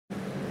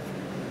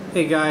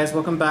Hey guys,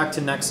 welcome back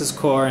to Nexus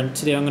Core, and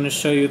today I'm going to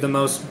show you the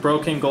most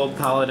broken gold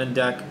paladin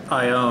deck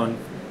I own.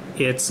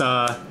 It's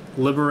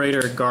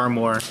Liberator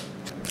GARMORE.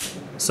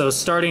 So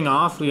starting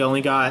off, we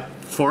only got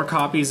 4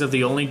 copies of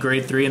the only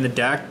grade 3 in the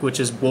deck, which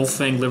is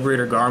Wolffang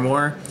Liberator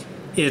GARMORE.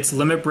 Its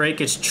limit break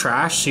is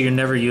trash, so you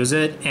never use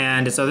it,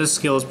 and its other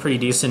skill is pretty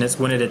decent. It's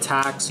when it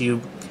attacks,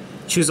 you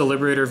choose a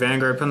Liberator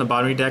Vanguard, put on the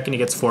bottom of your deck, and it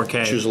gets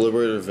 4k. Choose a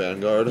Liberator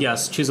Vanguard?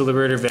 Yes, choose a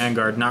Liberator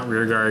Vanguard, not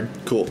Rearguard.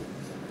 Cool.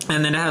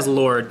 And then it has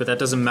Lord, but that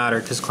doesn't matter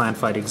because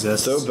Cardfight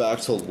exists. So back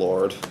to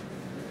Lord.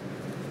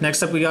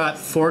 Next up, we got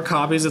 4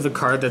 copies of the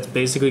card that's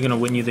basically going to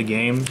win you the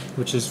game,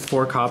 which is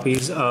 4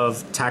 copies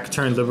of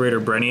Taciturn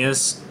Liberator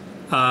Brenius.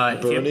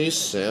 Bernie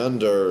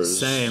Sanders.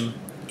 Same.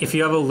 If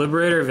you have a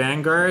Liberator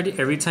Vanguard,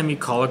 every time you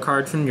call a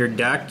card from your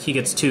deck, he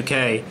gets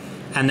 2k,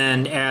 and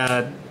then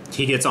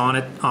he gets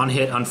on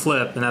hit, on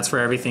flip, and that's for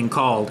everything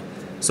called.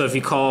 So if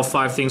you call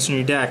 5 things from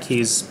your deck,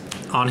 he's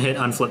on hit,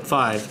 on flip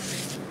 5.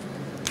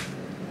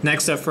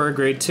 Next up for our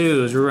grade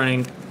 2s, we're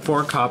running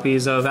 4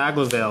 copies of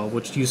Aglavale,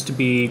 which used to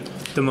be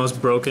the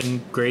most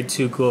broken grade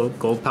 2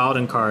 gold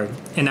paladin card.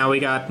 And now we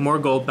got more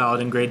gold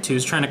paladin grade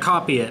 2s trying to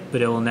copy it,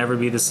 but it will never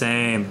be the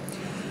same.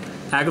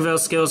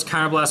 Aglavale's skill is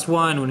Counterblast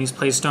 1 when he's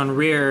placed on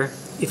rear.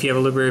 If you have a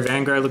Liberator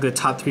Vanguard, look at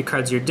the top 3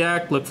 cards of your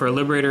deck, look for a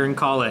Liberator and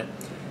call it.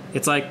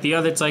 It's like the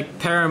other, it's like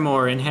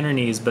Paramore and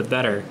Hennernies, but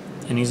better.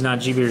 And he's not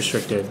GB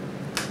restricted.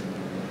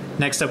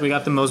 Next up, we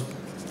got the most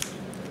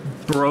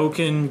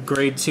broken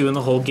grade 2 in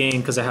the whole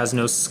game because it has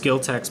no skill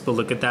text, but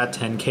look at that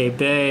 10k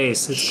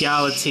base. It's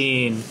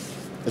Galatine.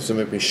 This will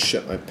make me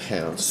shit my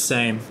pants.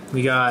 Same.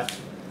 We got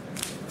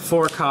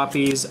 4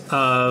 copies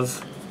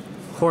of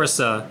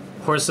Horsa.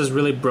 Horsa's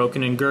really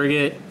broken in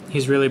Gurgit.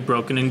 He's really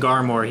broken in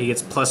Garmore. He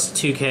gets plus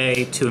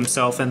 2k to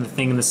himself and the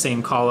thing in the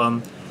same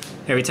column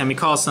every time he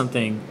calls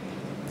something.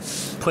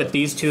 Put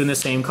these 2 in the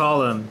same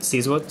column.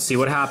 See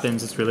what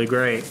happens. It's really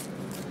great.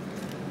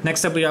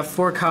 Next up, we got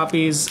 4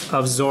 copies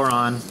of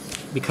Zoran,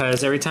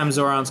 because every time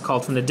Zoran's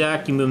called from the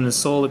deck, you move him to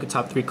Soul, look at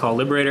top 3, call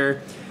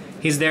Liberator.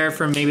 He's there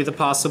for maybe the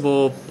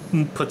possible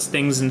puts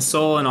things in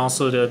Soul and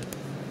also to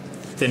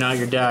thin out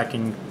your deck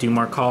and do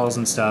more calls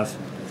and stuff.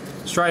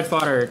 Stride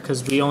Fodder,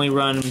 because we only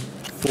run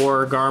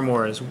 4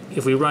 Garmores.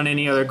 If we run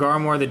any other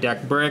Garmore, the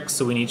deck bricks,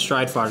 so we need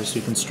Stride Fodder so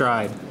you can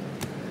stride.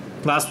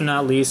 Last but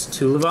not least,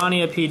 2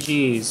 Livania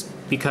PGs,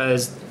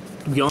 because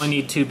we only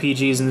need 2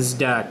 PGs in this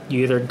deck.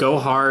 You either go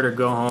hard or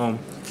go home.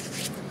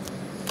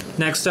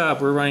 Next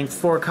up, we're running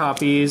 4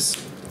 copies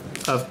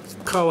of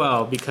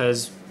Koel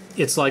because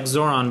it's like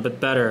Zoran but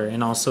better,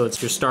 and also it's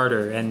your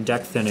starter and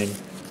deck thinning.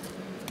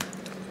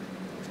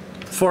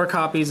 4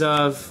 copies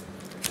of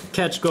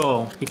Catch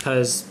Goal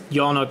because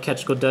you all know what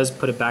Catch Goal does,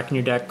 put it back in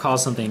your deck, call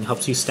something,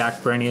 helps you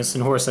stack Brenius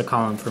and Horsa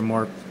column for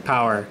more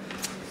power.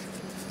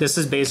 This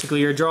is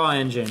basically your draw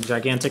engine,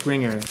 Gigantic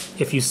Ringer.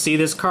 If you see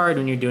this card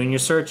when you're doing your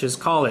searches,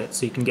 call it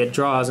so you can get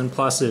draws and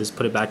pluses,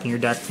 put it back in your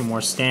deck for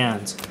more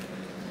stands.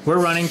 We're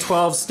running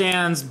 12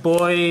 stands,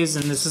 boys,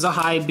 and this is a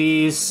high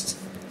beast.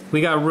 We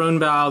got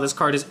Runebow. This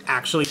card is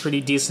actually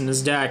pretty decent in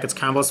this deck. It's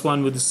Counterblast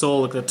 1 with the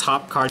Soul. Look at the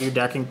top card of your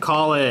deck and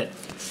call it.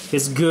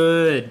 It's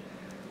good.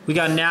 We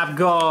got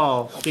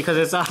Napgal because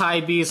it's a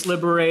high beast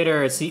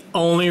Liberator. It's the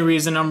only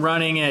reason I'm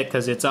running it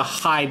because it's a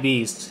high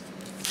beast.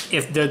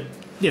 If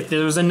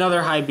there was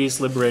another high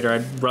beast Liberator,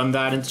 I'd run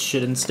that and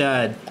shit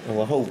instead. I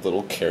love how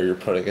little care you're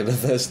putting into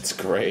this. It's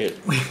great.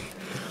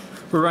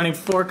 We're running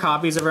 4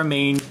 copies of our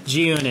main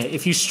G-Unit.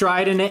 If you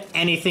stride into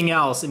anything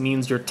else, it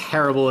means you're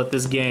terrible at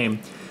this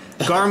game.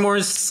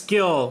 Garmore's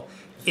skill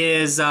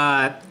is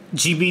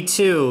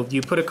GB2.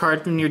 You put a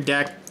card from your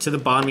deck to the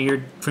bottom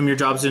of from your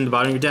jobs in the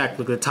bottom of your deck.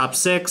 Look at the top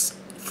 6.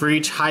 For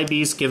each high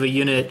beast, give a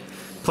unit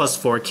plus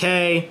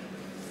 4k.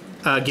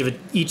 Give it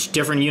each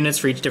different units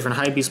for each different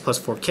high beast plus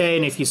 4k.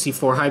 And if you see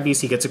 4 high beasts,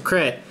 he gets a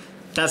crit.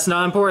 That's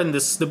not important.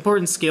 The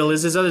important skill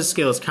is his other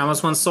skills.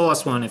 Counterblast 1,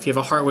 Soulless 1. If you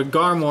have a Heartwood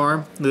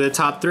Garmore, look at the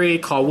top 3,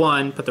 call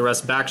 1, put the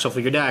rest back, shuffle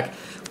your deck.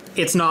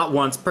 It's not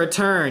once per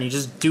turn. You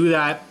just do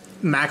that,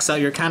 max out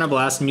your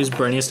Counterblast, and use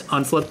Brenius to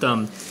unflip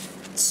them.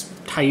 It's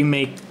how you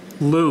make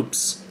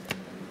loops.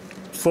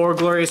 4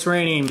 Glorious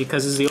Reigning,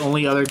 because it's the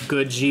only other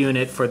good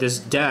G-Unit for this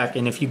deck,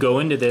 and if you go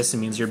into this, it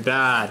means you're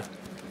bad.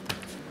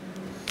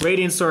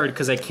 Radiant Sword,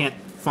 because I can't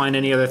find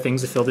any other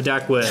things to fill the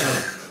deck with.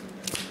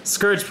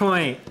 Scourge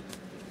Point.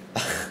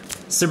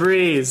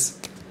 Sabreeze.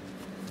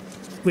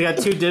 We got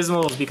 2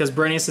 Dismals because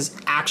Brenius is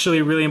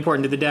actually really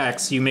important to the deck,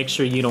 so you make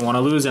sure you don't want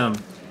to lose him.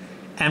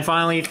 And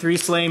finally, 3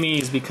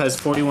 Slamies because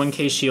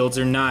 41k shields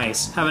are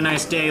nice. Have a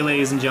nice day,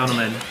 ladies and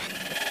gentlemen.